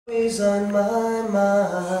Always on my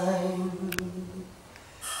mind.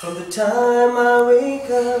 From the time I wake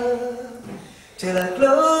up till I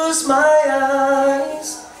close my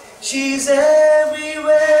eyes, she's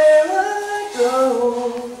everywhere I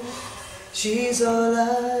go. She's all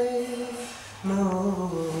I know.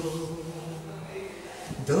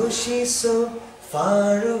 Though she's so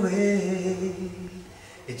far away,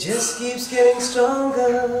 it just keeps getting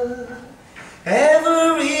stronger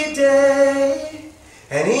every day.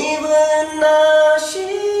 And even now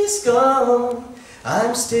she's gone,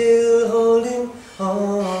 I'm still holding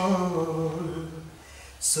on.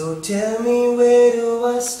 So tell me, where do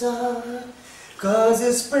I start? 'Cause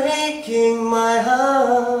it's breaking my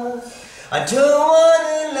heart. I don't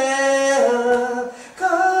wanna let her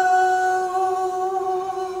go.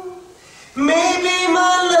 Maybe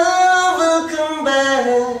my love will come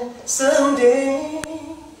back someday.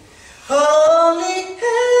 Only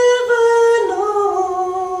heaven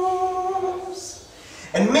knows.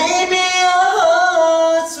 And maybe our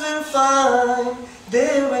hearts will find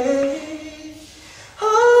their way.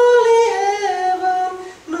 Only heaven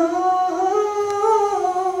knows.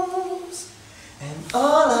 And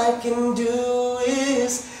all I can do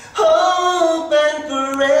is hope and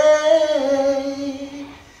pray,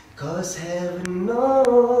 'cause heaven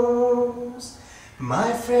knows.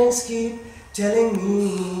 My friends keep telling me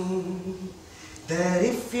that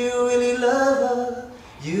if you really love her,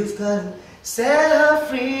 you've got to set her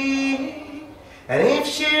free. And if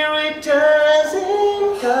she returns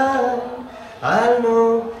in kind, I'll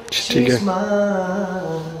know she's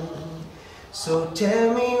mine. So tell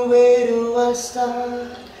me, where do I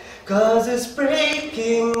start? 'Cause it's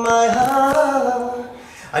breaking my heart.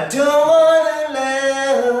 I don't wanna let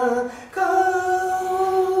her go.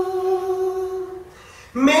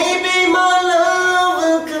 Maybe my love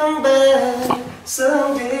will come back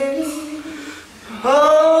someday.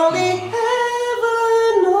 Only heaven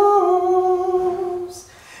knows.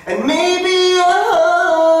 And maybe our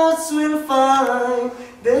hearts will find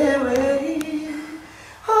their way.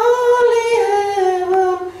 Only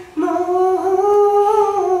heaven knows.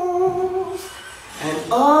 And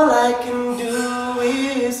all I can do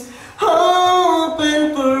is hope and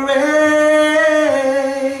pray,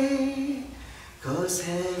 'cause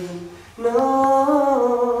heaven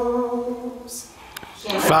knows.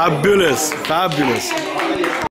 Fabulous, fabulous.